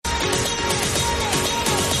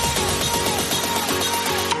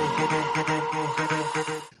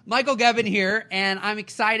Michael Gebben here, and I'm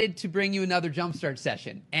excited to bring you another Jumpstart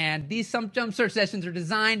session. And these Jumpstart sessions are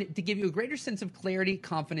designed to give you a greater sense of clarity,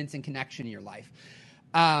 confidence, and connection in your life.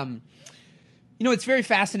 It's very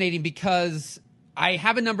fascinating because I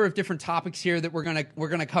have a number of different topics here that we're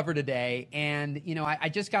gonna cover today. And I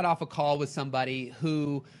just got off a call with somebody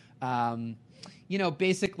who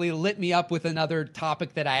basically lit me up with another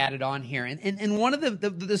topic that I added on here. And one of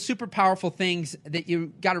the super powerful things that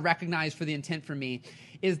you got to recognize for the intent for me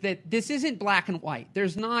is that this isn't black and white.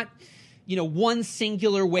 There's not, one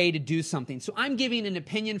singular way to do something. So I'm giving an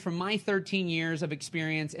opinion from my 13 years of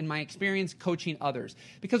experience and my experience coaching others.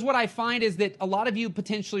 Because what I find is that a lot of you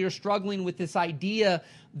potentially are struggling with this idea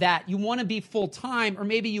that you want to be full-time, or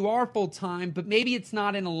maybe you are full-time, but maybe it's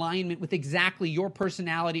not in alignment with exactly your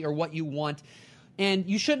personality or what you want. And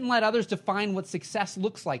you shouldn't let others define what success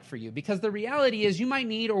looks like for you, because the reality is you might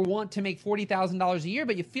need or want to make $40,000 a year,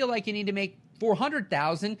 but you feel like you need to make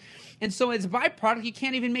 $400,000. And so as a byproduct, you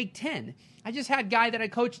can't even make 10. I just had a guy that I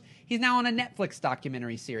coached. He's now on a Netflix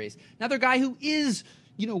documentary series. Another guy who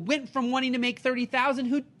went from wanting to make 30,000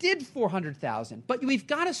 who did 400,000. But we've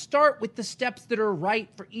got to start with the steps that are right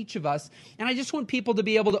for each of us. And I just want people to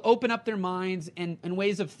be able to open up their minds and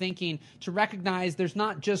ways of thinking to recognize there's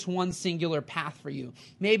not just one singular path for you.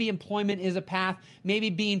 Maybe employment is a path.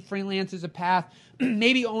 Maybe being freelance is a path.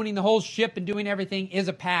 Maybe owning the whole ship and doing everything is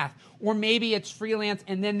a path. Or maybe it's freelance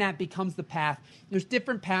and then that becomes the path. There's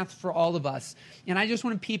different paths for all of us. And I just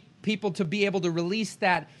want people to be able to release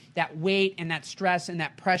that weight and that stress and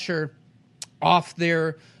that pressure off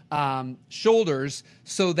their shoulders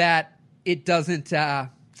so that it doesn't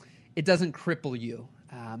cripple you.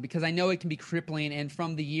 Because I know it can be crippling, and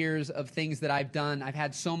from the years of things that I've done, I've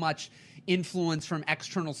had so much influence from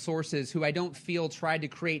external sources who I don't feel tried to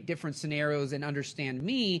create different scenarios and understand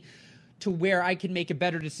me to where I can make a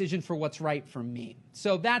better decision for what's right for me.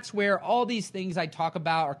 So that's where all these things I talk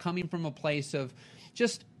about are coming from a place of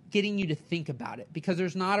just getting you to think about it, because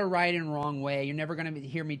there's not a right and wrong way. You're never going to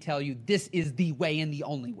hear me tell you this is the way and the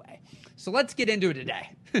only way. So let's get into it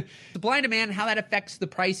today. Supply and demand, how that affects the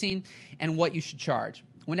pricing and what you should charge.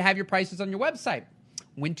 When to have your prices on your website.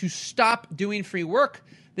 When to stop doing free work.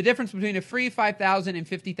 The difference between a free $5,000 and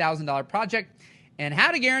 $50,000 project. And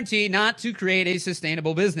how to guarantee not to create a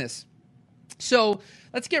sustainable business. So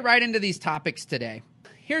let's get right into these topics today.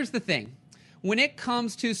 Here's the thing. When it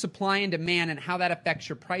comes to supply and demand and how that affects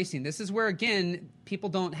your pricing, this is where, again, people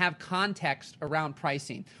don't have context around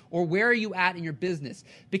pricing, or where are you at in your business?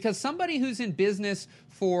 Because somebody who's in business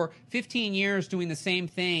for 15 years doing the same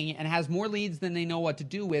thing and has more leads than they know what to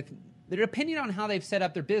do with, depending on how they've set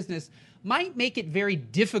up their business, might make it very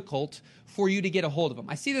difficult for you to get a hold of them.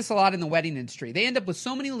 I see this a lot in the wedding industry. They end up with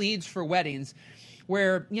so many leads for weddings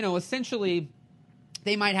where, essentially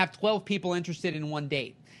they might have 12 people interested in one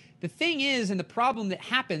date. The thing is, and the problem that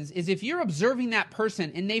happens is if you're observing that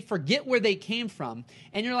person and they forget where they came from,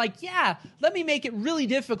 and you're like, yeah, let me make it really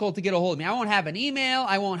difficult to get a hold of me. I won't have an email.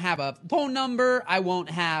 I won't have a phone number. I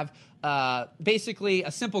won't have basically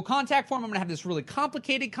a simple contact form. I'm going to have this really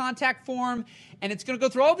complicated contact form, and it's going to go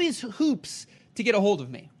through all these hoops to get a hold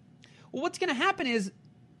of me. Well, what's going to happen is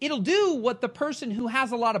it'll do what the person who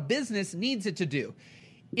has a lot of business needs it to do.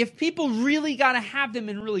 If people really got to have them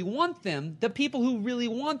and really want them, the people who really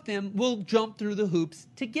want them will jump through the hoops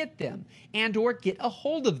to get them and or get a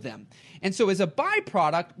hold of them. And so as a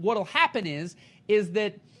byproduct, what will happen is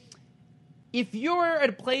that if you're at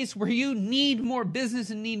a place where you need more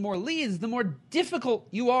business and need more leads, the more difficult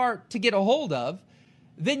you are to get a hold of,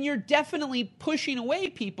 then you're definitely pushing away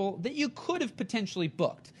people that you could have potentially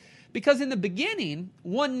booked. Because in the beginning,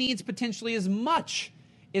 one needs potentially as much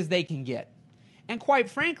as they can get. And quite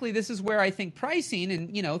frankly, this is where I think pricing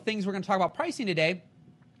and, things we're going to talk about pricing today,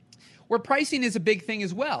 where pricing is a big thing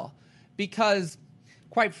as well. Because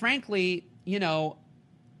quite frankly,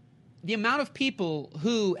 the amount of people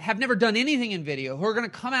who have never done anything in video, who are going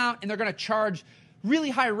to come out and they're going to charge really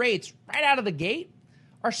high rates right out of the gate,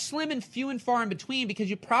 are slim and few and far in between, because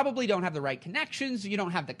you probably don't have the right connections, you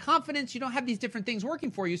don't have the confidence, you don't have these different things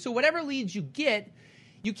working for you. So whatever leads you get,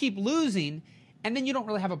 you keep losing. And then you don't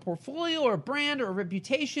really have a portfolio or a brand or a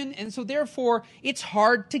reputation. And so therefore, it's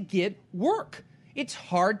hard to get work. It's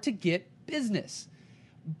hard to get business.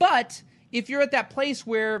 But if you're at that place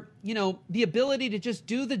where, the ability to just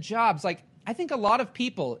do the jobs, like I think a lot of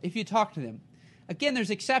people, if you talk to them, again, there's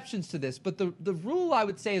exceptions to this, but the rule I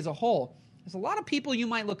would say as a whole, there's a lot of people you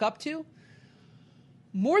might look up to.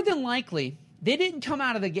 More than likely, they didn't come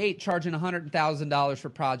out of the gate charging $100,000 for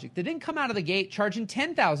a project. They didn't come out of the gate charging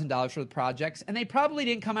 $10,000 for the projects, and they probably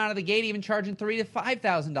didn't come out of the gate even charging $3,000 to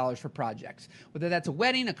 $5,000 for projects, whether that's a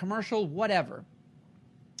wedding, a commercial, whatever.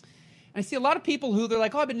 And I see a lot of people who they're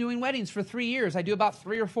like, oh, I've been doing weddings for 3 years. I do about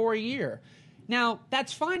 3 or 4 a year. Now,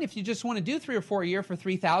 that's fine if you just want to do 3 or 4 a year for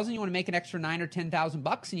 $3,000. You want to make an extra $9,000 or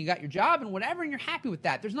 $10,000 and you got your job and whatever, and you're happy with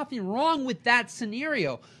that. There's nothing wrong with that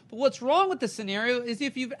scenario. But what's wrong with the scenario is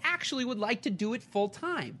if you actually would like to do it full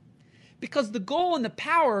time. Because the goal and the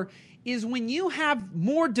power is when you have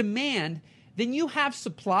more demand than you have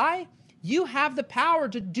supply, you have the power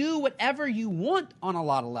to do whatever you want on a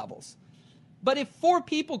lot of levels. But if 4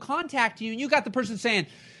 people contact you and you got the person saying,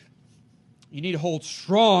 you need to hold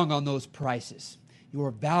strong on those prices.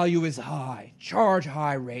 Your value is high. Charge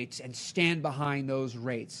high rates and stand behind those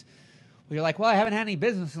rates. Well, you're like, well, I haven't had any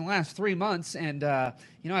business in the last 3 months. And, I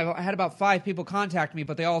had about 5 people contact me,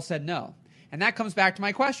 but they all said no. And that comes back to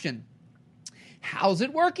my question. How's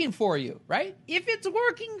it working for you, right? If it's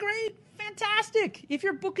working, great, fantastic. If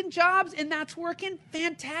you're booking jobs and that's working,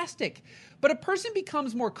 fantastic. But a person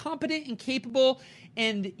becomes more competent and capable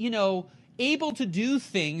and, able to do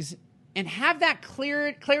things and have that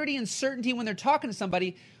clarity and certainty when they're talking to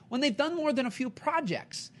somebody when they've done more than a few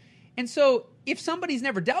projects. And so if somebody's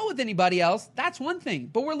never dealt with anybody else, that's one thing.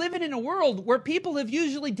 But we're living in a world where people have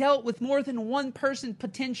usually dealt with more than one person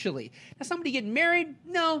potentially. Now, somebody getting married?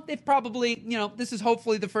 No, they've probably, this is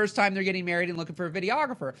hopefully the first time they're getting married and looking for a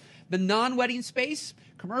videographer. The non-wedding space,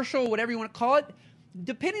 commercial, whatever you want to call it,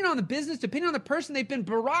 depending on the business, depending on the person, they've been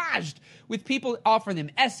barraged with people offering them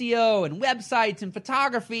SEO and websites and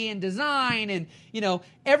photography and design and,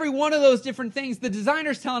 every one of those different things. The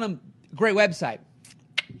designer's telling them, great website.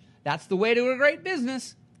 That's the way to a great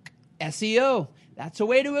business. SEO. That's the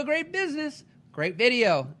way to a great business. Great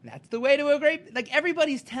video. That's the way to a great...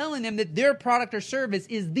 everybody's telling them that their product or service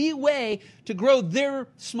is the way to grow their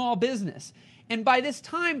small business. And by this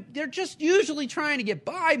time, they're just usually trying to get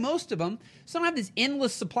by, most of them. So they don't have this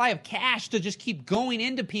endless supply of cash to just keep going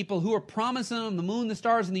into people who are promising them the moon, the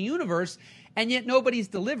stars, and the universe, and yet nobody's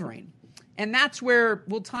delivering. And that's where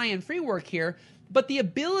we'll tie in free work here. But the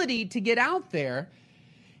ability to get out there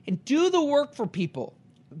and do the work for people.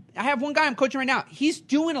 I have one guy I'm coaching right now. He's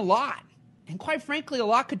doing a lot. And quite frankly, a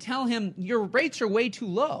lot could tell him your rates are way too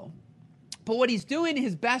low. But what he's doing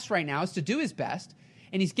his best right now is to do his best.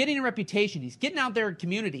 And he's getting a reputation. He's getting out there in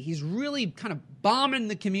community. He's really kind of bombing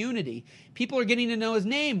the community. People are getting to know his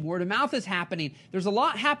name. Word of mouth is happening. There's a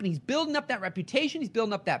lot happening. He's building up that reputation. He's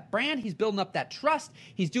building up that brand. He's building up that trust.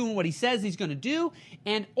 He's doing what he says he's going to do.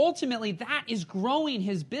 And ultimately, that is growing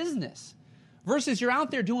his business. Versus you're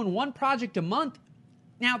out there doing one project a month.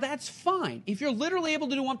 Now, that's fine. If you're literally able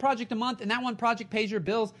to do one project a month and that one project pays your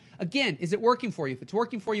bills, again, is it working for you? If it's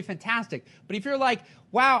working for you, fantastic. But if you're like,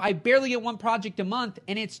 wow, I barely get one project a month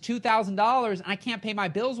and it's $2,000 and I can't pay my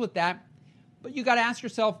bills with that, but you got to ask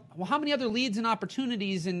yourself, well, how many other leads and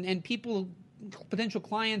opportunities and people, potential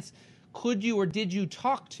clients, could you or did you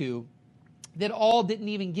talk to that all didn't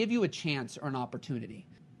even give you a chance or an opportunity?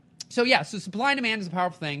 So supply and demand is a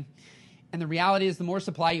powerful thing. And the reality is the more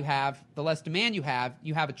supply you have, the less demand you have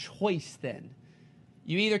a choice then.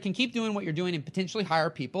 You either can keep doing what you're doing and potentially hire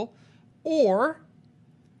people, or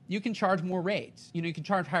you can charge more rates. You can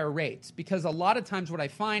charge higher rates. Because a lot of times what I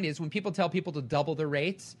find is when people tell people to double their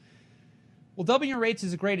rates, well, doubling your rates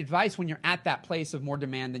is a great advice when you're at that place of more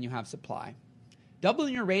demand than you have supply.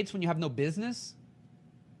 Doubling your rates when you have no business,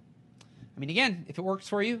 again, if it works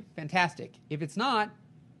for you, fantastic. If it's not,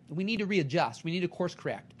 we need to readjust. We need to course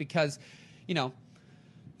correct because,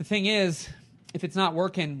 the thing is, if it's not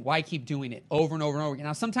working, why keep doing it over and over and over again?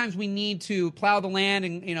 Now, sometimes we need to plow the land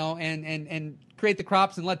and, and create the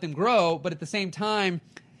crops and let them grow. But at the same time,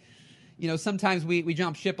 sometimes we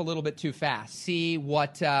jump ship a little bit too fast. See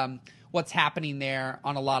what's happening there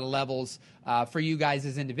on a lot of levels for you guys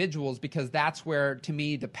as individuals, because that's where, to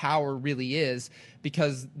me, the power really is,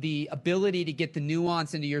 because the ability to get the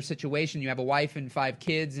nuance into your situation. You have a wife and 5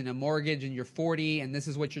 kids and a mortgage and you're 40 and this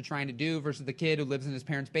is what you're trying to do versus the kid who lives in his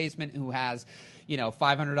parents' basement who has,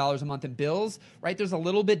 $500 a month in bills, right? There's a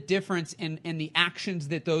little bit difference in the actions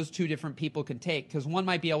that those two different people can take, because one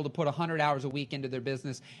might be able to put 100 hours a week into their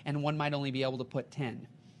business and one might only be able to put 10.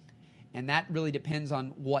 And that really depends on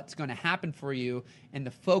what's going to happen for you and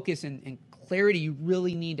the focus and clarity you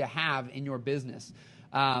really need to have in your business.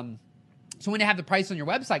 So when you have the price on your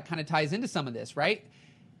website kind of ties into some of this, right?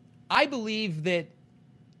 I believe that,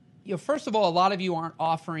 first of all, a lot of you aren't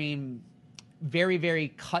offering very, very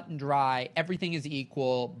cut and dry, everything is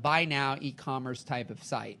equal, buy now, e-commerce type of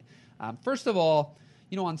site. First of all,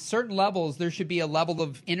 on certain levels, there should be a level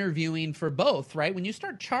of interviewing for both, right? When you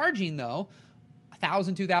start charging, though,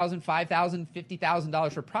 $1,000, $2,000, $5,000,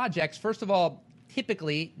 $50,000 for projects, first of all,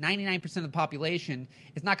 typically 99% of the population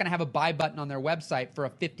is not going to have a buy button on their website for a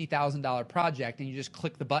 $50,000 project and you just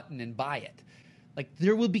click the button and buy it. Like,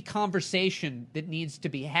 there will be conversation that needs to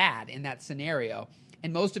be had in that scenario.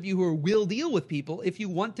 And most of you who will deal with people, if you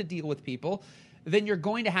want to deal with people, then you're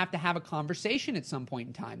going to have a conversation at some point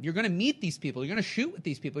in time. You're going to meet these people. You're going to shoot with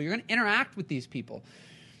these people. You're going to interact with these people.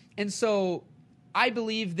 And so I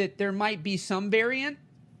believe that there might be some variant,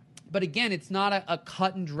 but again, it's not a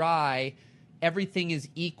cut and dry, everything is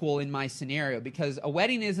equal in my scenario, because a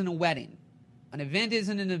wedding isn't a wedding. An event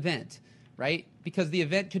isn't an event, right? Because the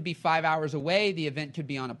event could be 5 hours away. The event could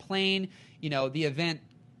be on a plane. The event,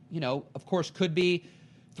 of course, could be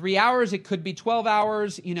 3 hours. It could be 12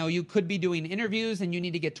 hours. You could be doing interviews and you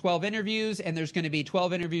need to get 12 interviews, and there's going to be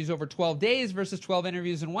 12 interviews over 12 days versus 12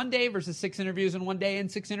 interviews in 1 day versus 6 interviews in 1 day and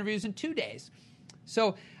 6 interviews in 2 days.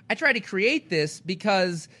 So I try to create this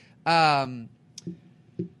because,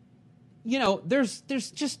 there's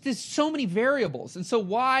so many variables. And so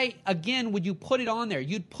why, again, would you put it on there?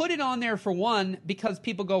 You'd put it on there for one, because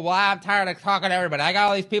people go, well, I'm tired of talking to everybody. I got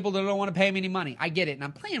all these people that don't want to pay me any money. I get it. And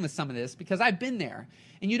I'm playing with some of this because I've been there.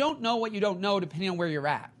 And you don't know what you don't know depending on where you're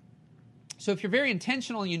at. So if you're very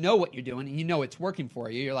intentional and you know what you're doing and you know it's working for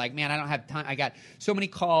you, you're like, man, I don't have time. I got so many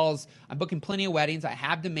calls. I'm booking plenty of weddings. I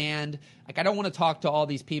have demand. Like, I don't want to talk to all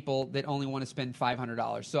these people that only want to spend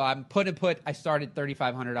 $500. So I'm I started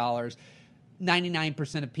 $3,500.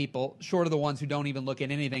 99% of people, short of the ones who don't even look at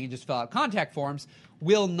anything and just fill out contact forms,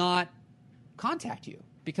 will not contact you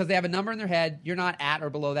because they have a number in their head. You're not at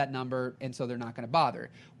or below that number, and so they're not going to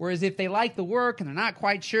bother. Whereas if they like the work and they're not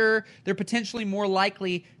quite sure, they're potentially more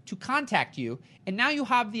likely to contact you. And now you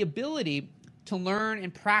have the ability to learn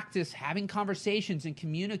and practice having conversations and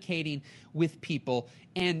communicating with people.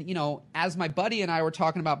 And, as my buddy and I were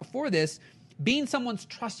talking about before this, being someone's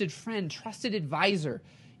trusted friend, trusted advisor,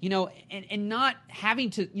 and not having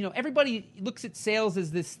to, everybody looks at sales as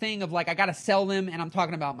this thing of like, I got to sell them, and I'm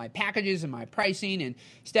talking about my packages and my pricing and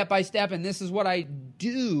step by step, and this is what I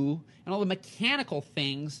do, and all the mechanical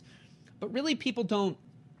things. But really, people don't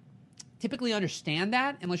typically understand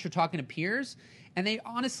that unless you're talking to peers, and they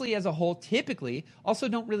honestly, as a whole, typically also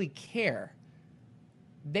don't really care.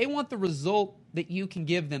 They want the result that you can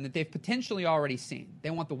give them that they've potentially already seen. They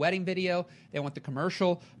want the wedding video, they want the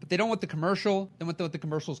commercial, but they don't want the commercial. They want what the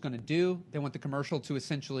commercial is going to do. They want the commercial to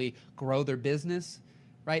essentially grow their business,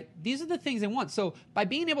 right? These are the things they want. So by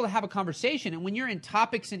being able to have a conversation, and when you're in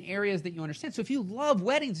topics and areas that you understand, so if you love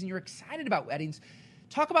weddings and you're excited about weddings,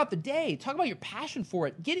 talk about the day, talk about your passion for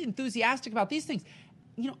it, get enthusiastic about these things.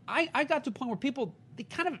 I got to a point where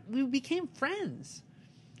we became friends.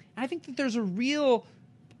 And I think that there's a real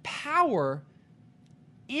power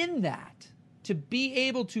in that, to be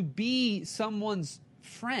able to be someone's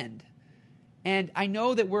friend. And I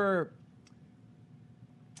know that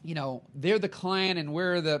they're the client and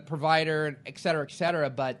we're the provider, et cetera,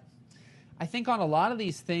 but I think on a lot of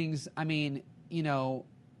these things,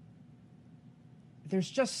 there's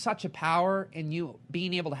just such a power in you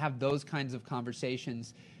being able to have those kinds of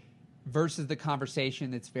conversations versus the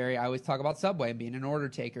conversation that's I always talk about Subway and being an order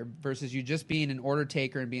taker versus you just being an order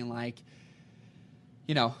taker and being like,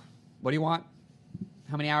 what do you want?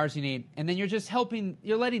 How many hours do you need? And then you're just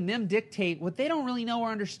you're letting them dictate what they don't really know or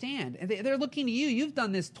understand. And they're looking to you. You've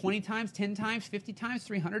done this 20 times, 10 times, 50 times,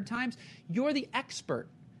 300 times. You're the expert.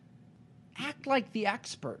 Act like the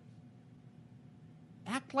expert.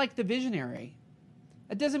 Act like the visionary.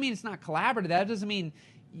 That doesn't mean it's not collaborative. That doesn't mean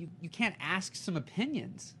you can't ask some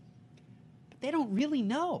opinions. But they don't really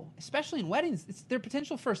know, especially in weddings. It's their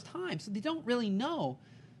potential first time, so they don't really know.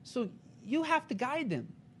 So you have to guide them.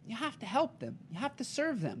 You have to help them. You have to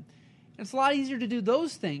serve them. And it's a lot easier to do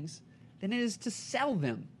those things than it is to sell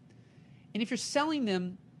them. And if you're selling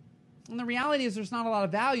them, and the reality is there's not a lot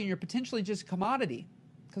of value and you're potentially just a commodity,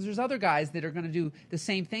 because there's other guys that are going to do the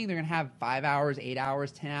same thing. They're going to have 5 hours, 8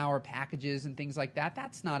 hours, 10-hour packages and things like that.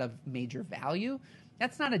 That's not of major value.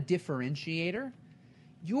 That's not a differentiator.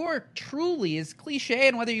 You're truly, as cliche,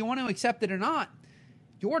 and whether you want to accept it or not,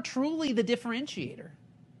 you're truly the differentiator.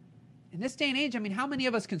 In this day and age, how many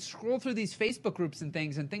of us can scroll through these Facebook groups and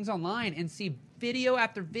things online and see video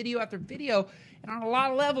after video after video, and on a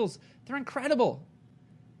lot of levels, they're incredible.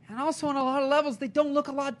 And also on a lot of levels, they don't look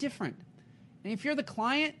a lot different. And if you're the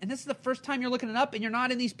client, and this is the first time you're looking it up, and you're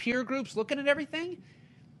not in these peer groups looking at everything,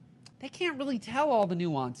 they can't really tell all the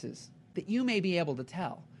nuances that you may be able to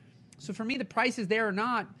tell. So for me, the price is there or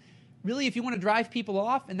not. Really, if you want to drive people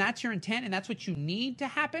off, and that's your intent, and that's what you need to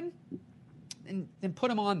happen, then put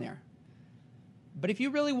them on there. But if you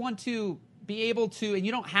really want to be able to, and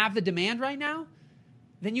you don't have the demand right now,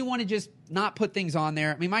 then you want to just not put things on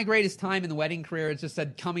there. I mean, my greatest time in the wedding career, it just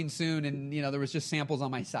said coming soon, and there was just samples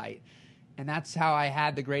on my site. And that's how I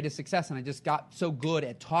had the greatest success. And I just got so good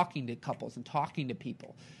at talking to couples and talking to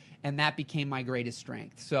people. And that became my greatest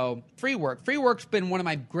strength. So free work. Free work's been one of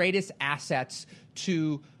my greatest assets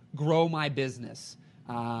to grow my business.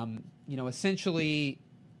 Essentially,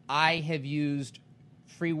 I have used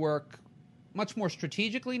free work much more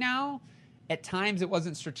strategically now. At times it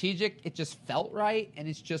wasn't strategic. It just felt right. And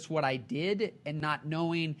it's just what I did, and not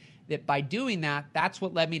knowing that by doing that, that's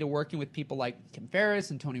what led me to working with people like Tim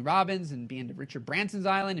Ferriss and Tony Robbins, and being to Richard Branson's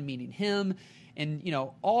island and meeting him, and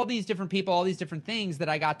all these different people, all these different things that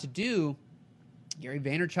I got to do. Gary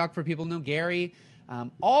Vaynerchuk, for people who know Gary.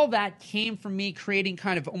 All that came from me creating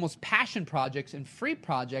kind of almost passion projects and free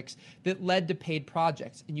projects that led to paid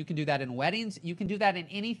projects. And you can do that in weddings. You can do that in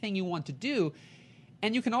anything you want to do.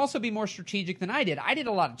 And you can also be more strategic than I did. I did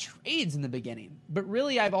a lot of trades in the beginning, but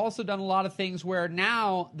really I've also done a lot of things where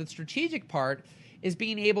now the strategic part is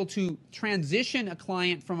being able to transition a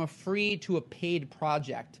client from a free to a paid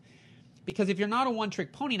project. Because if you're not a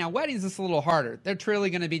one-trick pony, now weddings is a little harder. They're truly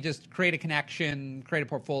going to be just create a connection, create a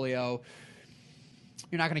portfolio.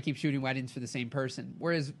 You're not going to keep shooting weddings for the same person.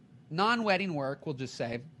 Whereas non-wedding work, we'll just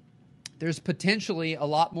say, there's potentially a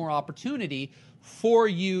lot more opportunity for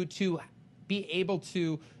you to be able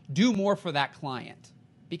to do more for that client.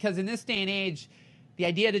 Because in this day and age, the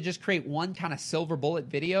idea to just create one kind of silver bullet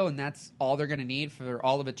video and that's all they're going to need for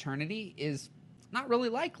all of eternity is not really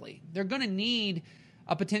likely. They're going to need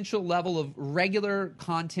a potential level of regular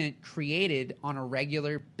content created on a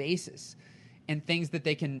regular basis, and things that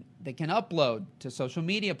they can upload to social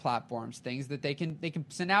media platforms, things that they can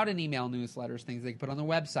send out in email newsletters, things they can put on their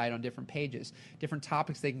website on different pages, different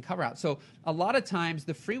topics they can cover out. So a lot of times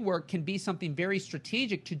the free work can be something very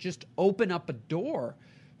strategic to just open up a door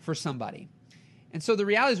for somebody. And so the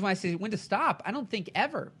reality is, when I say when to stop, I don't think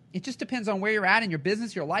ever. It just depends on where you're at in your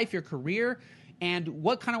business, your life, your career, and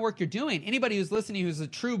what kind of work you're doing. Anybody who's listening who's a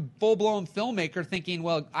true full-blown filmmaker thinking,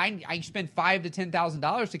 well, I spend $5,000 to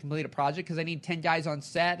 $10,000 to complete a project because I need 10 guys on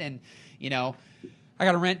set, and I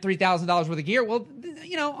got to rent $3,000 worth of gear. Well,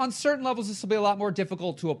 on certain levels, this will be a lot more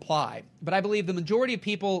difficult to apply. But I believe the majority of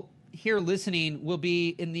people here listening will be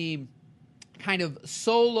in the kind of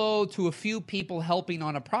solo to a few people helping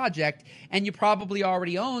on a project, and you probably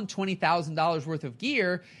already own $20,000 worth of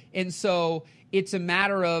gear. And so it's a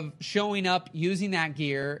matter of showing up, using that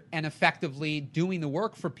gear, and effectively doing the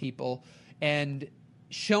work for people and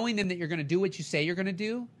showing them that you're going to do what you say you're going to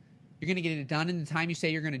do. You're going to get it done in the time you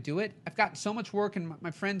say you're going to do it. I've got so much work, and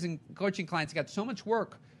my friends and coaching clients got so much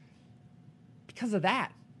work because of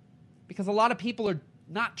that. Because a lot of people are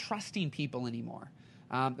not trusting people anymore.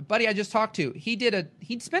 The buddy I just talked to, he'd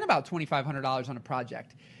spent about $2,500 on a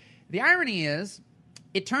project. The irony is,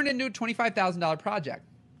 it turned into a $25,000 project.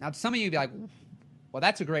 Now, some of you would be like, well,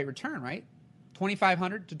 that's a great return, right?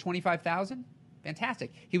 $2,500 to $25,000?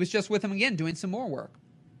 Fantastic. He was just with him again doing some more work.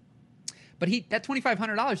 But that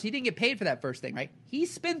 $2,500, he didn't get paid for that first thing, right? He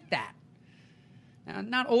spent that. Now,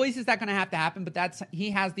 not always is that going to happen, but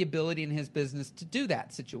he has the ability in his business to do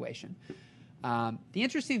that situation. The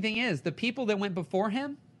interesting thing is, the people that went before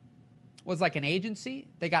him was like an agency.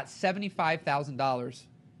 They got $75,000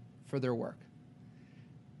 for their work.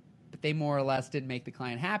 But they more or less didn't make the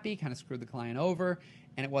client happy, kind of screwed the client over,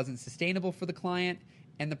 and it wasn't sustainable for the client.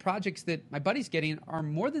 And the projects that my buddy's getting are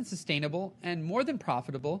more than sustainable and more than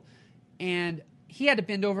profitable. And he had to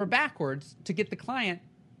bend over backwards to get the client,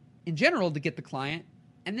 in general, to get the client,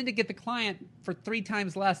 and then to get the client for 3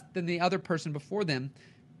 times less than the other person before them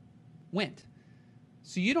went.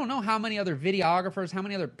 So you don't know how many other videographers, how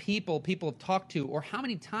many other people have talked to, or how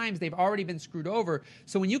many times they've already been screwed over.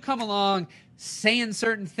 So when you come along saying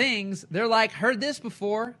certain things, they're like, heard this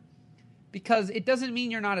before, because it doesn't mean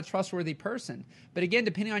you're not a trustworthy person. But again,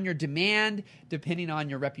 depending on your demand, depending on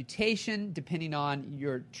your reputation, depending on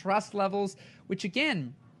your trust levels, which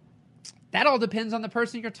again, that all depends on the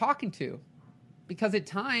person you're talking to. Because at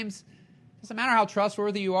times, it doesn't matter how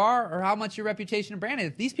trustworthy you are or how much your reputation and brand is.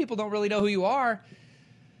 If these people don't really know who you are,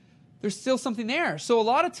 there's still something there. So a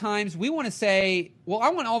lot of times we want to say, well, I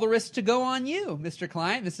want all the risks to go on you, Mr.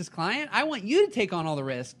 Client, Mrs. Client. I want you to take on all the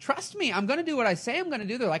risk. Trust me. I'm going to do what I say I'm going to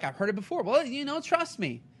do. They're like, I've heard it before. Well, trust me.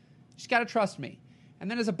 You just got to trust me. And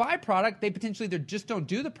then as a byproduct, they potentially either just don't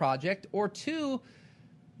do the project, or 2,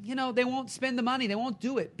 they won't spend the money. They won't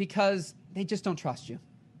do it because they just don't trust you.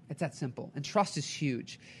 It's that simple. And trust is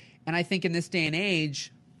huge. And I think in this day and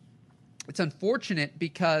age, it's unfortunate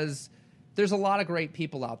because there's a lot of great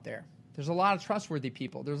people out there. There's a lot of trustworthy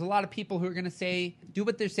people. There's a lot of people who are going to do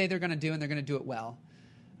what they say they're going to do, and they're going to do it well.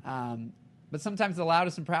 But sometimes the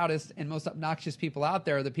loudest and proudest and most obnoxious people out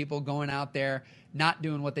there are the people going out there not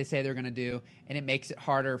doing what they say they're going to do, and it makes it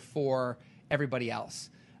harder for everybody else.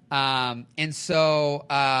 And so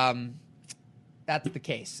that's the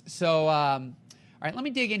case. So, all right, let me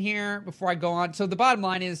dig in here before I go on. So the bottom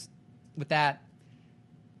line is, with that,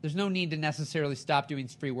 there's no need to necessarily stop doing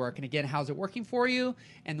free work. And again, how's it working for you?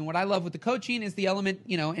 And what I love with the coaching is the element,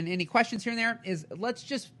 and any questions here and there is let's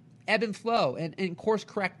just ebb and flow and course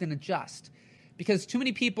correct and adjust. Because too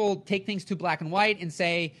many people take things too black and white and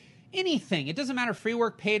say anything. It doesn't matter, free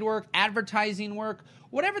work, paid work, advertising work,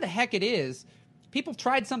 whatever the heck it is. People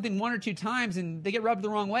tried something one or two times and they get rubbed the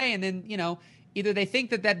wrong way. And then, either they think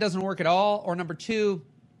that doesn't work at all, or number two,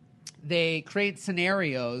 they create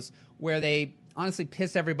scenarios where they honestly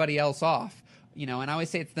piss everybody else off. And I always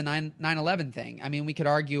say it's the 9/11 thing. I mean, we could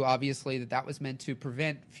argue, obviously, that was meant to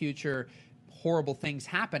prevent future horrible things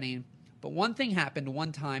happening. But one thing happened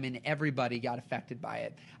one time and everybody got affected by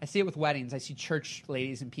it. I see it with weddings. I see church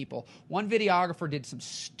ladies and people. One videographer did some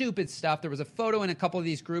stupid stuff. There was a photo in a couple of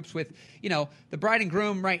these groups with, the bride and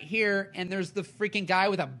groom right here, and there's the freaking guy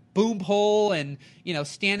with a boom pole and,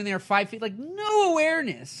 standing there 5 feet. Like, no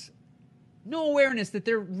awareness that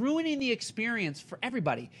they're ruining the experience for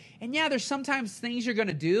everybody. And yeah, there's sometimes things you're going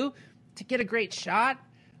to do to get a great shot,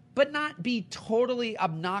 but not be totally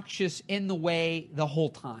obnoxious in the way the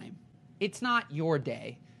whole time. It's not your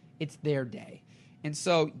day, it's their day. And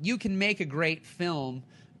so you can make a great film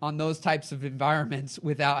on those types of environments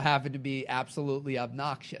without having to be absolutely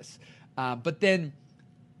obnoxious. But then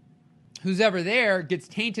who's ever there gets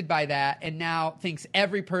tainted by that and now thinks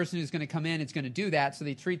every person who's going to come in is going to do that, so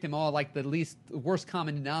they treat them all like the worst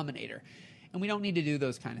common denominator. And we don't need to do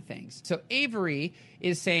those kind of things. So Avery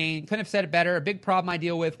is saying, couldn't have said it better, a big problem I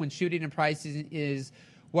deal with when shooting and pricing is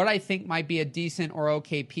what I think might be a decent or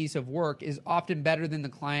okay piece of work is often better than the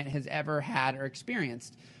client has ever had or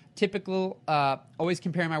experienced. Typical, always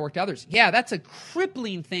comparing my work to others. Yeah, that's a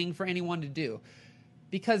crippling thing for anyone to do.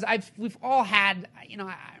 Because we've all had,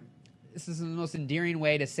 this is the most endearing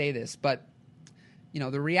way to say this, but,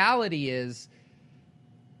 the reality is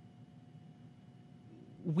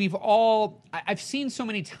I've seen so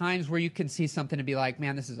many times where you can see something and be like,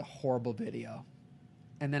 man, this is a horrible video.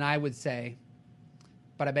 And then I would say,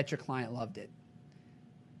 but I bet your client loved it.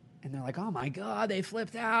 And they're like, oh my God, they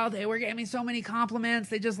flipped out. They were giving me so many compliments.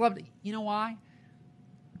 They just loved it. You know why?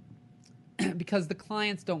 Because the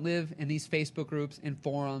clients don't live in these Facebook groups and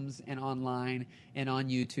forums and online and on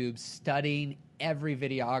YouTube studying every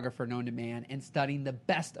videographer known to man and studying the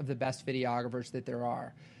best of the best videographers that there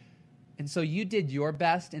are. And so you did your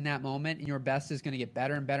best in that moment, and your best is going to get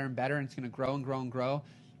better and better and better, and it's going to grow and grow and grow.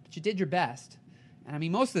 But you did your best. And I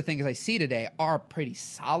mean, most of the things I see today are pretty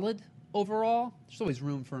solid overall. There's always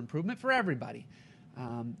room for improvement for everybody.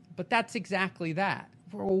 But that's exactly that.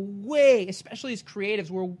 Especially as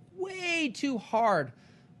creatives, we're way too hard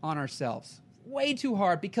on ourselves. Way too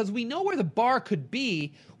hard, because we know where the bar could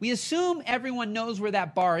be. We assume everyone knows where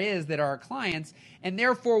that bar is that are our clients, and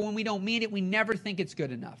therefore when we don't meet it, we never think it's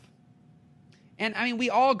good enough. And I mean, we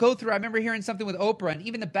all go through, I remember hearing something with Oprah, and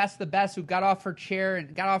even the best of the best who got off her chair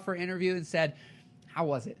and got off her interview and said, how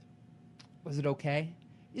was it? Was it okay?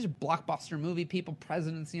 These are blockbuster movie people,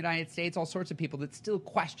 presidents of the United States, all sorts of people that still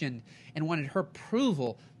questioned and wanted her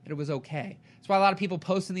approval that it was okay. That's why a lot of people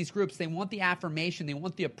post in these groups, they want the affirmation, they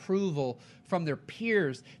want the approval from their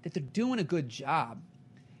peers that they're doing a good job.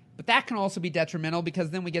 But that can also be detrimental,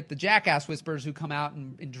 because then we get the jackass whisperers who come out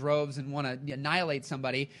in droves and want to annihilate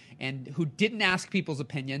somebody and who didn't ask people's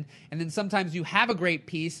opinion. And then sometimes you have a great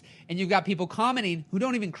piece and you've got people commenting who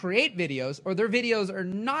don't even create videos, or their videos are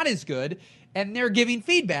not as good, and they're giving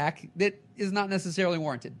feedback that is not necessarily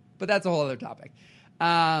warranted. But that's a whole other topic.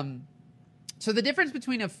 So the difference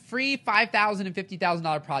between a free $5,000 and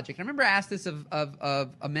 $50,000 project, I remember I asked this of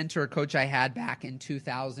a mentor, coach I had back in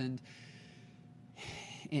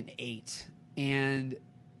 2008. And,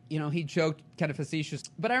 he joked kind of facetious.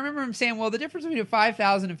 But I remember him saying, well, the difference between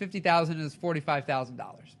 $5,000 and $50,000 is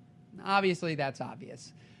 $45,000. Obviously, that's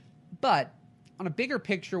obvious. But on a bigger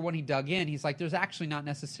picture, when he dug in, he's like, there's actually not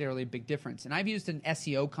necessarily a big difference. And I've used an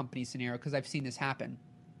SEO company scenario because I've seen this happen.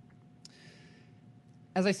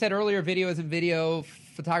 As I said earlier, video isn't video,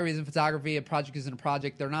 photography isn't photography, a project isn't a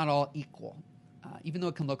project. They're not all equal. Even though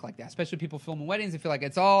it can look like that, especially people filming weddings, they feel like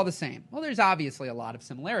it's all the same. Well, there's obviously a lot of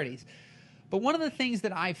similarities. But one of the things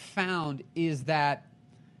that I've found is that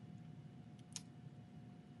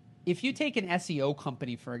if you take an SEO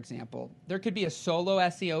company, for example, there could be a solo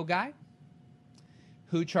SEO guy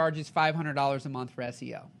who charges $500 a month for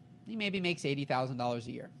SEO. He maybe makes $80,000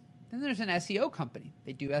 a year. Then there's an SEO company.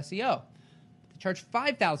 They do SEO. They charge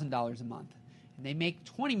 $5,000 a month. and they make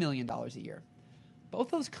 $20 million a year. Both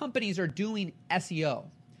those companies are doing SEO,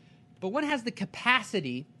 but one has the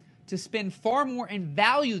capacity to spend far more and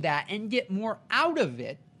value that and get more out of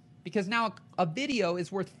it, because now a video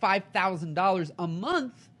is worth $5,000 a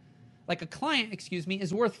month, like a client,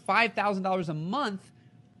 is worth $5,000 a month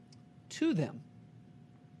to them,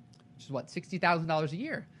 which is what, $60,000 a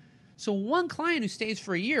year. So one client who stays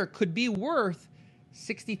for a year could be worth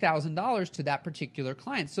 $60,000 to that particular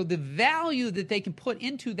client. So the value that they can put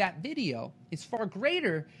into that video is far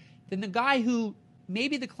greater than the guy who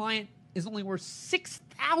maybe the client is only worth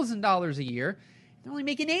 $6,000 a year. They're only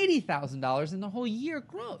making $80,000 in the whole year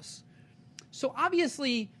gross. So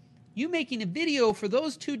obviously, you making a video for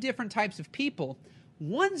those two different types of people,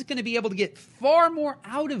 one's going to be able to get far more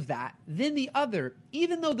out of that than the other,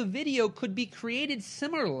 even though the video could be created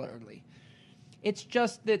similarly. It's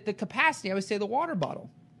just that the capacity, I would say the water bottle.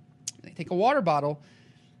 I take a water bottle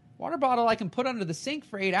I can put under the sink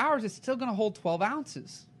for 8 hours, it's still going to hold 12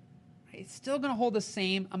 ounces. It's still going to hold the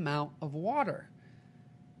same amount of water.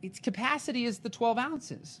 Its capacity is the 12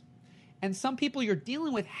 ounces. And some people you're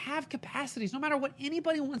dealing with have capacities, no matter what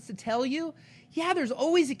anybody wants to tell you. Yeah, there's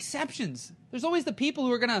always exceptions. There's always the people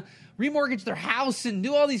who are going to remortgage their house and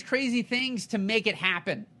do all these crazy things to make it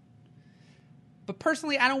happen. But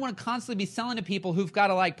personally, I don't want to constantly be selling to people who've got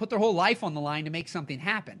to put their whole life on the line to make something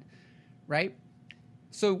happen, right?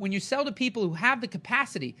 So when you sell to people who have the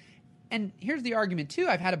capacity, and here's the argument too.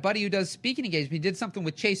 I've had a buddy who does speaking engagement. He did something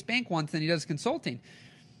with Chase Bank once, and he does consulting.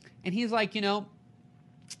 And he's like,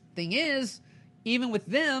 thing is, even with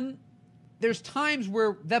them, there's times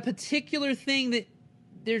where the particular thing that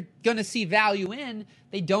they're going to see value in,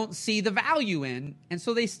 they don't see the value in, and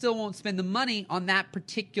so they still won't spend the money on that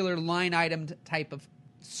particular line item type of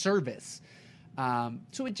service.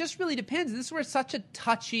 So it just really depends. And this is where it's such a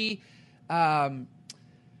touchy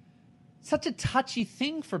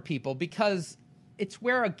thing for people, because it's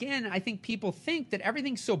where, again, I think people think that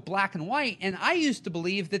everything's so black and white. And I used to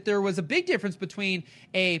believe that there was a big difference between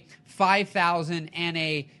a $5,000 and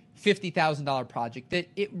a $50,000 project, that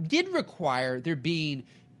it did require there being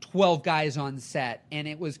 12 guys on set, and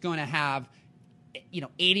it was going to have,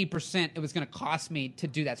 80% it was going to cost me to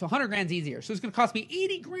do that. So 100 grand's easier. So it's going to cost me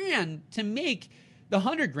 80 grand to make the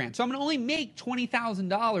 100 grand. So I'm going to only make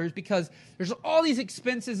 $20,000 because there's all these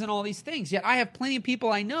expenses and all these things. Yet I have plenty of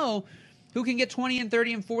people I know who can get $20 and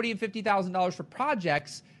 $30 and $40 and $50,000 for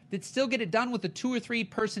projects that still get it done with a 2 or 3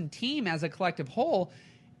 person team as a collective whole.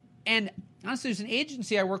 And honestly, there's an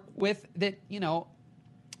agency I work with that,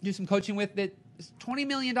 do some coaching with, that is $20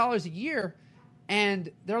 million a year. And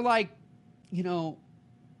they're like,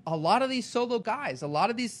 a lot of these solo guys, a lot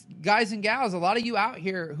of these guys and gals, a lot of you out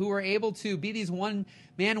here who are able to be these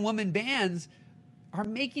one-man, woman bands are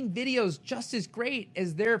making videos just as great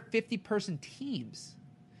as their 50-person teams.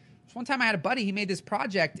 So one time I had a buddy, he made this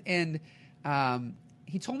project, and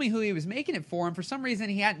he told me who he was making it for, and for some reason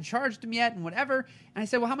he hadn't charged him yet and whatever. And I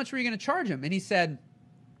said, well, how much were you going to charge him? And he said,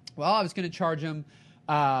 well, I was going to charge him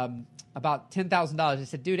about $10,000. I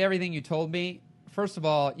said, dude, everything you told me, first of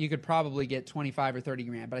all, you could probably get 25 or 30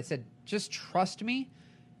 grand. But I said, just trust me,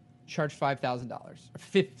 charge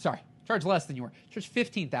 $5,000. Charge less than you were. Charge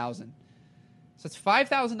 $15,000. So it's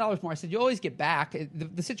 $5,000 more. I said, you always get back.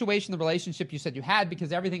 The situation, the relationship you said you had,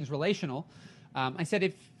 because everything's relational. I said,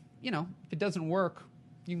 if it doesn't work,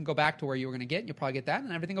 you can go back to where you were going to get, and you'll probably get that,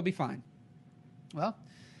 and everything will be fine. Well,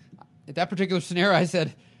 at that particular scenario, I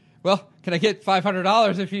said, well, can I get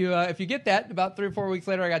 $500 if you get that? About 3 or 4 weeks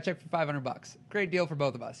later, I got a check for $500. Great deal for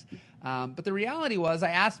both of us. But the reality was, I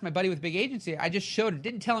asked my buddy with a big agency. I just showed him,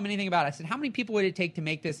 didn't tell him anything about it. I said, how many people would it take to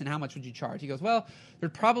make this, and how much would you charge? He goes, well,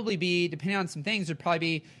 there'd probably be, depending on some things, there'd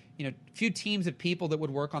probably be a few teams of people that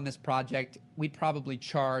would work on this project. We'd probably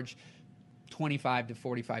charge $25,000 to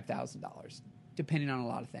 $45,000, depending on a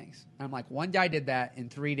lot of things. And I'm like, one guy did that in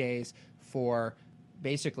 3 days for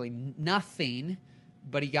basically nothing,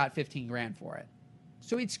 but he got 15 grand for it.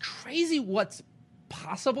 So it's crazy what's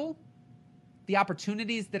possible, the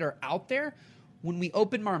opportunities that are out there when we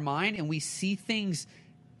open our mind and we see things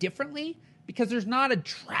differently, because there's not a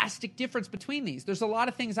drastic difference between these. There's a lot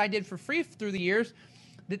of things I did for free through the years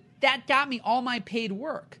that got me all my paid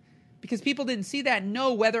work, because people didn't see that and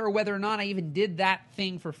know whether or not I even did that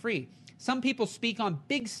thing for free. Some people speak on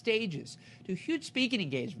big stages, do huge speaking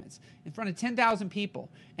engagements in front of 10,000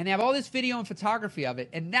 people, and they have all this video and photography of it,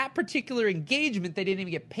 and that particular engagement they didn't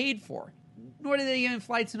even get paid for, nor did they get in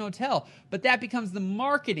flights and hotel, but that becomes the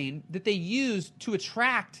marketing that they use to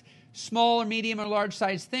attract small or medium or large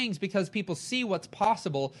size things, because people see what's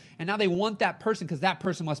possible, and now they want that person because that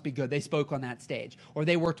person must be good. They spoke on that stage, or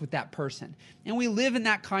they worked with that person. And we live in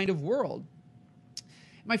that kind of world.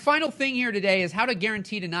 My final thing here today is how to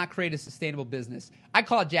guarantee to not create a sustainable business. I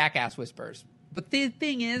call it jackass whispers. But the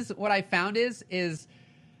thing is, what I found is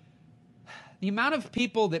the amount of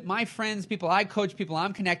people that my friends, people I coach, people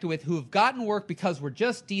I'm connected with who have gotten work because we're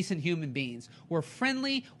just decent human beings. We're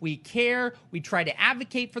friendly, we care, we try to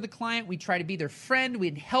advocate for the client, we try to be their friend,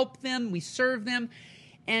 we help them, we serve them,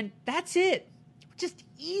 and that's it. We're just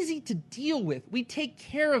easy to deal with. We take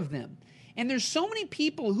care of them. And there's so many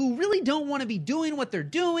people who really don't want to be doing what they're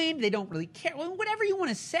doing. They don't really care. Whatever you want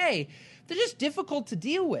to say, they're just difficult to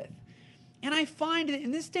deal with. And I find that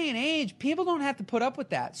in this day and age, people don't have to put up with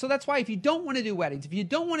that. So that's why if you don't want to do weddings, if you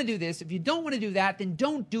don't want to do this, if you don't want to do that, then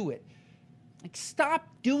don't do it. Like, stop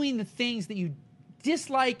doing the things that you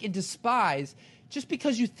dislike and despise just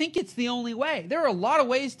because you think it's the only way. There are a lot of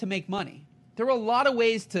ways to make money. There are a lot of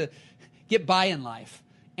ways to get by in life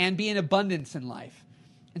and be in abundance in life.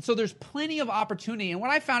 And so there's plenty of opportunity. And what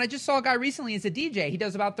I found, I just saw a guy recently, he's a DJ. He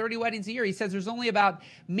does about 30 weddings a year. He says there's only about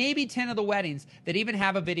maybe 10 of the weddings that even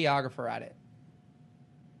have a videographer at it.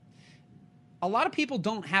 A lot of people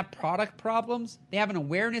don't have product problems. They have an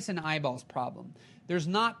awareness and eyeballs problem. There's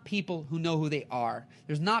not people who know who they are.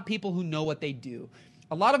 There's not people who know what they do.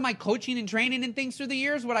 A lot of my coaching and training and things through the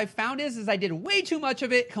years, what I found is I did way too much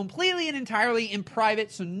of it completely and entirely in private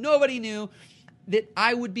so nobody knew that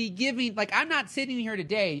I would be giving. Like, I'm not sitting here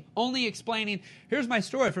today only explaining, here's my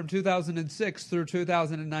story from 2006 through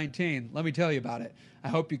 2019. Let me tell you about it. I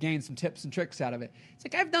hope you gain some tips and tricks out of it. It's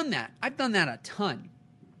like, I've done that. I've done that a ton.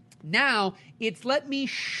 Now, it's let me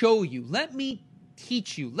show you. Let me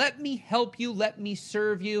teach you. Let me help you. Let me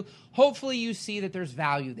serve you. Hopefully you see that there's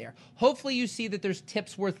value there. Hopefully you see that there's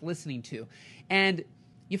tips worth listening to. And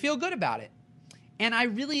you feel good about it. And I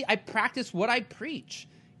practice what I preach.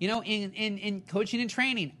 You know, in coaching and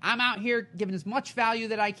training, I'm out here giving as much value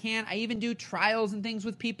that I can. I even do trials and things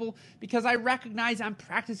with people because I recognize I'm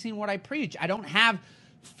practicing what I preach. I don't have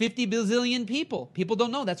 50 bazillion people. People don't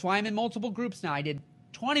know. That's why I'm in multiple groups now. I did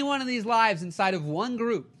 21 of these lives inside of one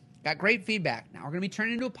group. Got great feedback. Now we're going to be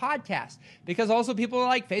turning into a podcast because also people are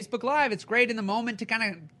like Facebook Live. It's great in the moment to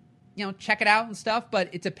kind of, check it out and stuff, but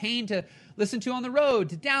it's a pain to listen to on the road,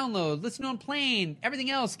 to download, listen on plane, everything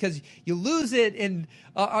else, because you lose it. And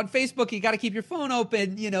on Facebook, you got to keep your phone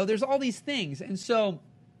open. There's all these things. And so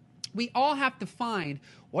we all have to find,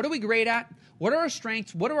 what are we great at? What are our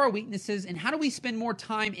strengths? What are our weaknesses? And how do we spend more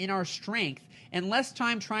time in our strength and less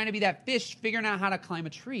time trying to be that fish figuring out how to climb a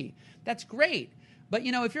tree? That's great. But,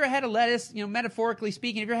 if you're a head of lettuce, metaphorically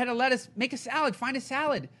speaking, if you're a head of lettuce, make a salad, find a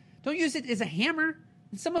salad. Don't use it as a hammer.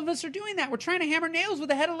 And some of us are doing that. We're trying to hammer nails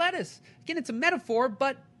with a head of lettuce. Again, it's a metaphor,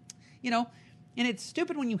 but, and it's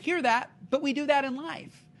stupid when you hear that, but we do that in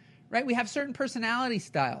life, right? We have certain personality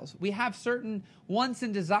styles. We have certain wants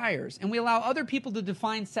and desires, and we allow other people to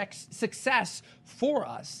define success for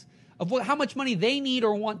us of how much money they need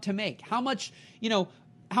or want to make, how much,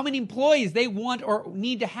 how many employees they want or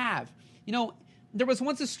need to have. There was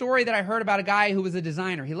once a story that I heard about a guy who was a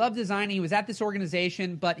designer. He loved designing. He was at this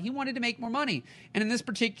organization, but he wanted to make more money. And in this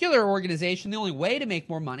particular organization, the only way to make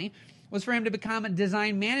more money was for him to become a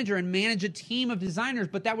design manager and manage a team of designers,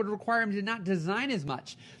 but that would require him to not design as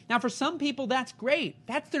much. Now, for some people, that's great.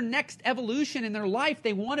 That's their next evolution in their life.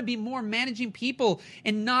 They want to be more managing people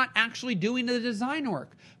and not actually doing the design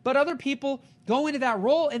work. But other people go into that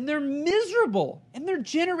role and they're miserable and they're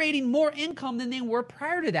generating more income than they were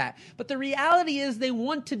prior to that. But the reality is they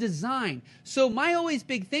want to design. So my always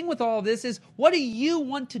big thing with all of this is, what do you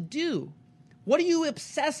want to do? What do you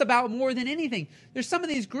obsess about more than anything? There's some of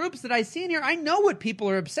these groups that I see in here, I know what people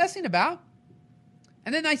are obsessing about.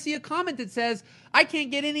 And then I see a comment that says, I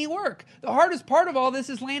can't get any work. The hardest part of all this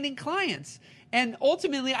is landing clients. And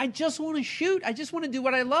ultimately, I just want to shoot. I just want to do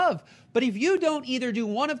what I love. But if you don't either do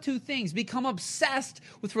one of two things, become obsessed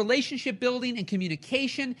with relationship building and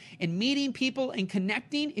communication and meeting people and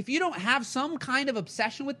connecting, if you don't have some kind of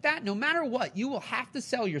obsession with that, no matter what, you will have to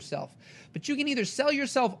sell yourself. But you can either sell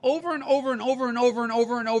yourself over and over and over and over and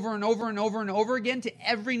over and over and over and over and over again to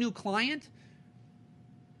every new client,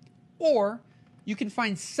 or you can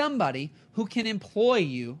find somebody who can employ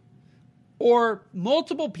you or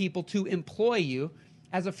multiple people to employ you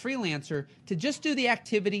as a freelancer to just do the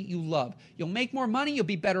activity you love. You'll make more money, you'll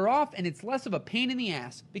be better off, and it's less of a pain in the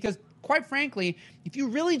ass. Because quite frankly, if you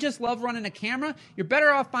really just love running a camera, you're better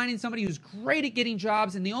off finding somebody who's great at getting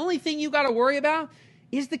jobs, and the only thing you got to worry about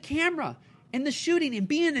is the camera and the shooting and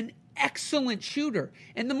being an excellent shooter.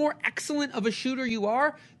 And the more excellent of a shooter you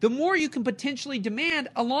are, the more you can potentially demand,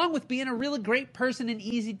 along with being a really great person and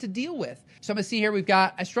easy to deal with. So I'm going to see here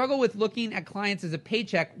I struggle with looking at clients as a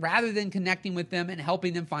paycheck rather than connecting with them and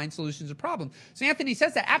helping them find solutions to problems. So Anthony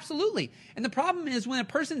says that, absolutely. And the problem is when a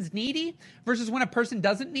person's needy versus when a person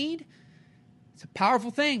doesn't need, it's a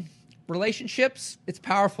powerful thing. Relationships, it's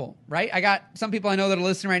powerful, right? I got some people I know that are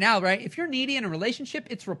listening right now, right? If you're needy in a relationship,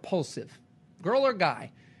 it's repulsive, girl or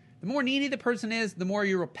guy. The more needy the person is, the more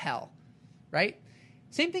you repel, right?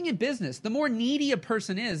 Same thing in business. The more needy a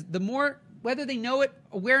person is, the more, whether they know it,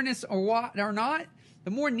 awareness or not,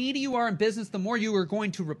 the more needy you are in business, the more you are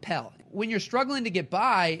going to repel. When you're struggling to get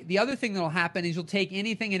by, the other thing that will happen is you'll take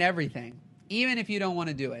anything and everything, even if you don't want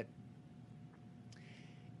to do it.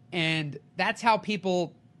 And that's how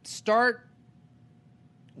people start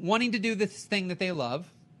wanting to do this thing that they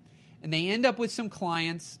love, and they end up with some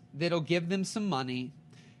clients that'll give them some money.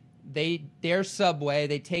 They're Subway,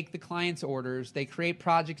 they take the client's orders, they create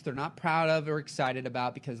projects they're not proud of or excited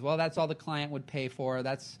about because, well, that's all the client would pay for,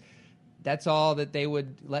 that's all that they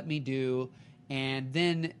would let me do. And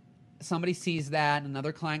then somebody sees that, and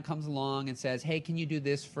another client comes along and says, hey, can you do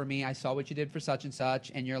this for me? I saw what you did for such and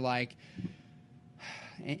such. And you're like,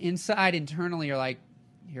 internally, you're like,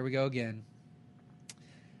 here we go again.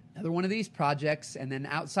 Another one of these projects. And then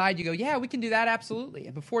outside you go, yeah, we can do that, absolutely.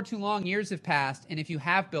 And before too long, years have passed. And if you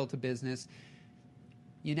have built a business,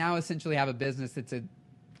 you now essentially have a business that's a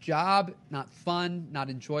job, not fun, not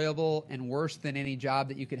enjoyable, and worse than any job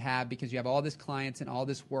that you could have because you have all this clients and all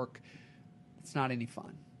this work. It's not any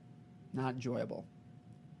fun, not enjoyable.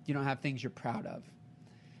 You don't have things you're proud of.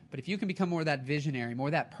 But if you can become more of that visionary, more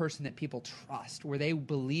of that person that people trust, where they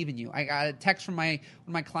believe in you. I got a text from one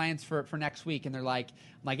of my clients for next week, and they're like,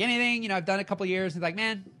 I'm like, anything, I've done it a couple of years. And they're like,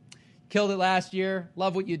 man, killed it last year.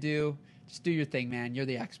 Love what you do. Just do your thing, man. You're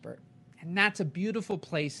the expert. And that's a beautiful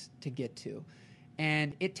place to get to.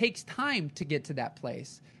 And it takes time to get to that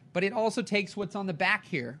place. But it also takes what's on the back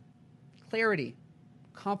here. Clarity,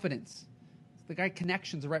 confidence, the right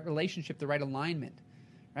connections, the right relationship, the right alignment,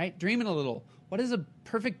 right? Dreaming a little. What does a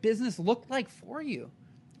perfect business look like for you?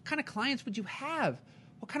 What kind of clients would you have?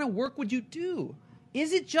 What kind of work would you do?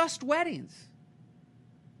 Is it just weddings?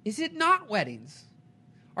 Is it not weddings?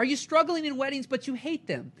 Are you struggling in weddings but you hate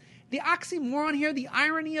them? The oxymoron here, the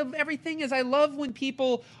irony of everything is I love when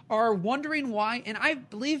people are wondering why, and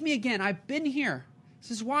believe me again, I've been here.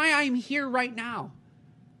 This is why I'm here right now.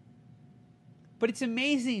 But it's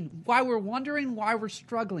amazing why we're wondering why we're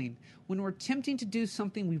struggling when we're attempting to do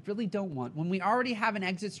something we really don't want, when we already have an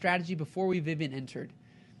exit strategy before we've even entered.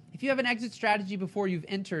 If you have an exit strategy before you've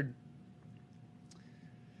entered,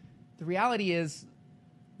 the reality is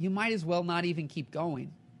you might as well not even keep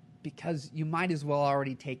going because you might as well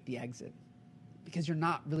already take the exit because you're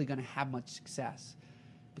not really going to have much success.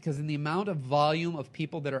 Because in the amount of volume of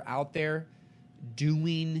people that are out there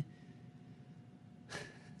doing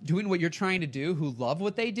what you're trying to do, who love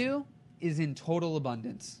what they do, is in total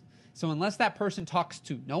abundance. So unless that person talks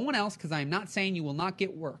to no one else, because I'm not saying you will not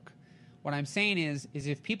get work. What I'm saying is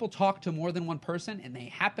if people talk to more than one person and they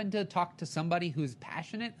happen to talk to somebody who's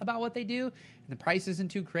passionate about what they do and the price isn't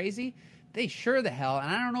too crazy, they sure the hell, and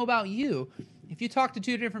I don't know about you, if you talk to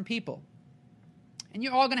two different people, and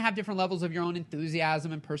you're all going to have different levels of your own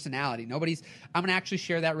enthusiasm and personality. I'm going to actually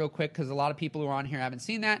share that real quick because a lot of people who are on here haven't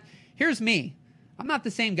seen that. Here's me. I'm not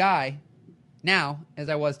the same guy now as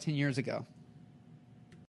I was 10 years ago.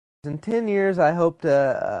 In 10 years, I hope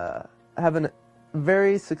to have a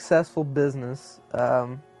very successful business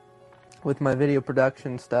with my video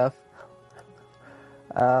production stuff.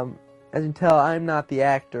 As you can tell, I'm not the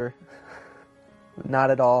actor.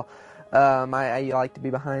 Not at all. I like to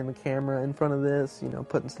be behind the camera in front of this,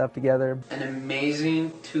 putting stuff together. An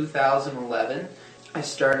amazing 2011. I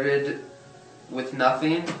started with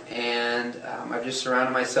nothing, and I've just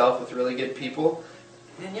surrounded myself with really good people.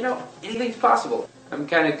 And anything's possible. I'm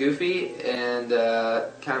kind of goofy and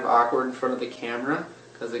kind of awkward in front of the camera,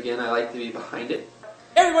 because again, I like to be behind it.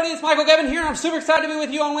 Hey everybody, it's Michael Gebben here, and I'm super excited to be with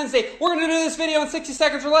you on Wednesday. We're going to do this video in 60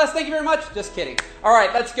 seconds or less. Thank you very much. Just kidding. All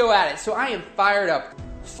right, let's go at it. So I am fired up.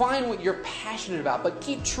 Find what you're passionate about, but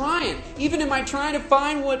keep trying. Even in my trying to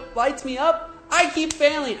find what lights me up, I keep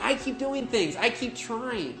failing. I keep doing things. I keep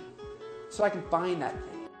trying so I can find that thing.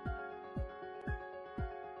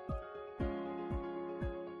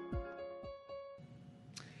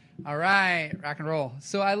 All right, rock and roll.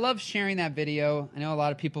 So I love sharing that video. I know a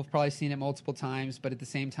lot of people have probably seen it multiple times, but at the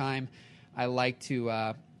same time, I like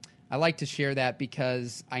to share that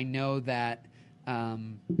because I know that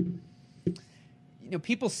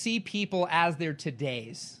people see people as their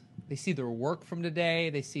todays. They see their work from today.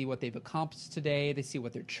 They see what they've accomplished today. They see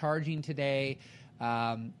what they're charging today.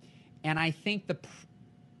 And I think the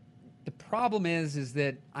problem is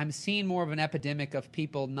that I'm seeing more of an epidemic of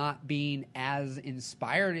people not being as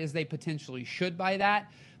inspired as they potentially should by that,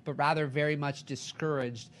 but rather very much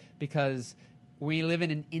discouraged, because we live in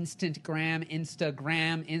an Instagram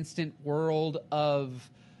instant world of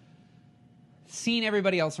seeing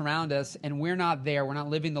everybody else around us, and we're not there. We're not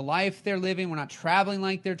living the life they're living. We're not traveling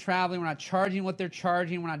like they're traveling. We're not charging what they're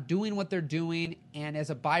charging. We're not doing what they're doing. And as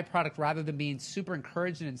a byproduct, rather than being super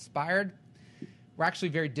encouraged and inspired, we're actually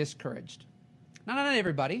very discouraged. Not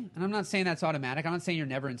everybody, and I'm not saying that's automatic. I'm not saying you're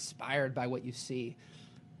never inspired by what you see.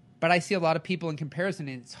 But I see a lot of people in comparison,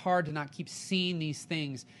 and it's hard to not keep seeing these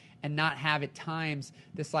things and not have at times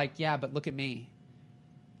this like, yeah, but look at me.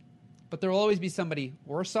 But there will always be somebody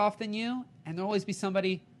worse off than you, and there will always be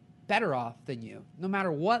somebody better off than you, no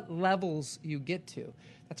matter what levels you get to.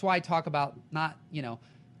 That's why I talk about not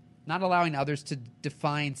allowing others to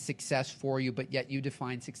define success for you, but yet you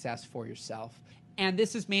define success for yourself. And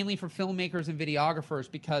this is mainly for filmmakers and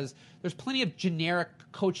videographers, because there's plenty of generic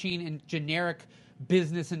coaching and generic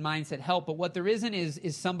business and mindset help, but what there isn't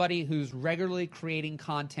is somebody who's regularly creating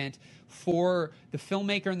content for the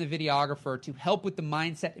filmmaker and the videographer to help with the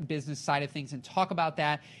mindset and business side of things and talk about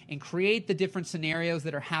that and create the different scenarios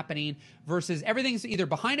that are happening, versus everything's either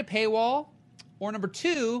behind a paywall, or number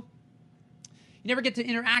two, you never get to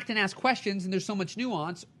interact and ask questions and there's so much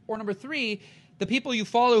nuance, or number three, the people you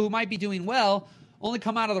follow who might be doing well only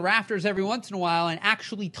come out of the rafters every once in a while and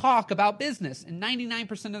actually talk about business. And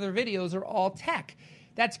 99% of their videos are all tech.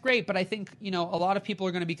 That's great, but I think, a lot of people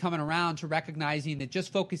are going to be coming around to recognizing that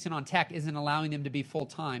just focusing on tech isn't allowing them to be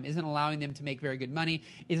full-time, isn't allowing them to make very good money,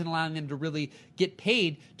 isn't allowing them to really get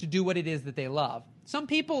paid to do what it is that they love. Some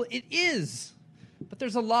people, it is, but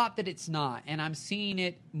there's a lot that it's not, and I'm seeing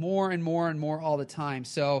it more and more and more all the time.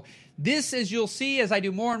 So this, as you'll see, as I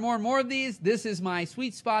do more and more and more of these, this is my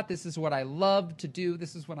sweet spot. This is what I love to do.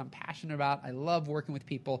 This is what I'm passionate about. I love working with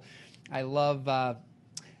people. I love,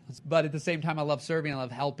 but at the same time, I love serving. I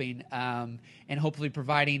love helping, and hopefully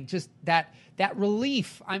providing just that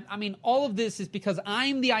relief. I mean, all of this is because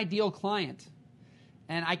I'm the ideal client,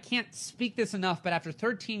 and I can't speak this enough, but after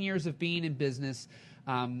 13 years of being in business,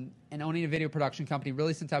 and owning a video production company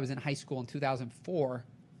really since I was in high school in 2004,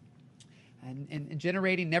 and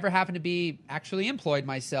generating, never having to be actually employed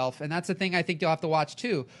myself. And that's the thing I think you'll have to watch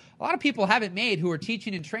too. A lot of people haven't made who are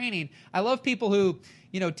teaching and training. I love people who,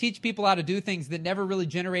 teach people how to do things that never really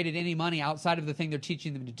generated any money outside of the thing they're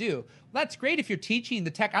teaching them to do. Well, that's great if you're teaching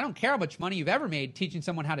the tech. I don't care how much money you've ever made teaching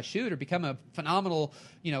someone how to shoot or become a phenomenal,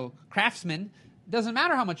 craftsman. It doesn't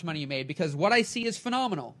matter how much money you made, because what I see is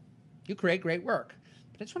phenomenal. You create great work.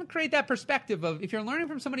 I just want to create that perspective of, if you're learning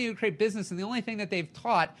from somebody who create business and the only thing that they've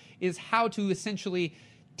taught is how to essentially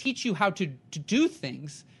teach you how to do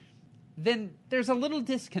things, then there's a little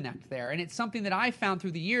disconnect there. And it's something that I found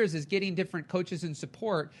through the years is getting different coaches and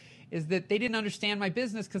support, is that they didn't understand my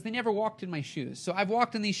business because they never walked in my shoes. So I've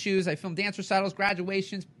walked in these shoes. I filmed dance recitals,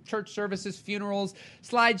 graduations, church services, funerals,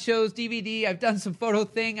 slideshows, DVD. I've done some photo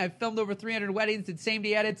thing. I've filmed over 300 weddings, did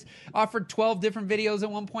same-day edits, offered 12 different videos at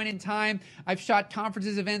one point in time. I've shot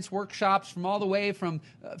conferences, events, workshops from all the way from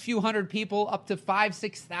a few hundred people up to 5,000,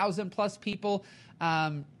 6,000 plus people.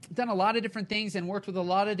 Done a lot of different things and worked with a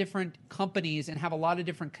lot of different companies and have a lot of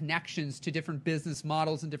different connections to different business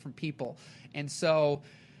models and different people. And so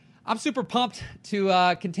I'm super pumped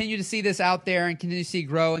to continue to see this out there and continue to see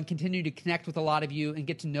grow and continue to connect with a lot of you and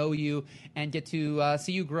get to know you and get to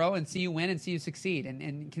see you grow and see you win and see you succeed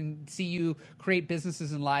and can see you create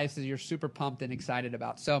businesses and lives that you're super pumped and excited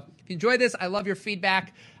about. So if you enjoy this, I love your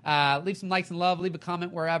feedback. Leave some likes and love. Leave a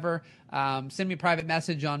comment wherever. Send me a private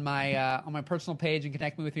message on my personal page and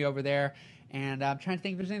connect me with you over there. And I'm trying to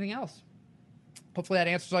think if there's anything else. Hopefully that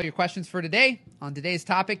answers all your questions for today. On today's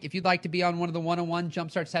topic, if you'd like to be on one of the one-on-one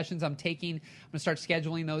Jumpstart sessions I'm taking, I'm going to start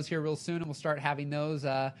scheduling those here real soon, and we'll start having those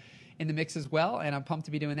in the mix as well, and I'm pumped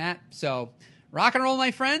to be doing that. So rock and roll,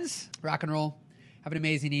 my friends. Rock and roll. Have an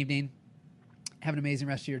amazing evening. Have an amazing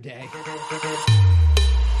rest of your day.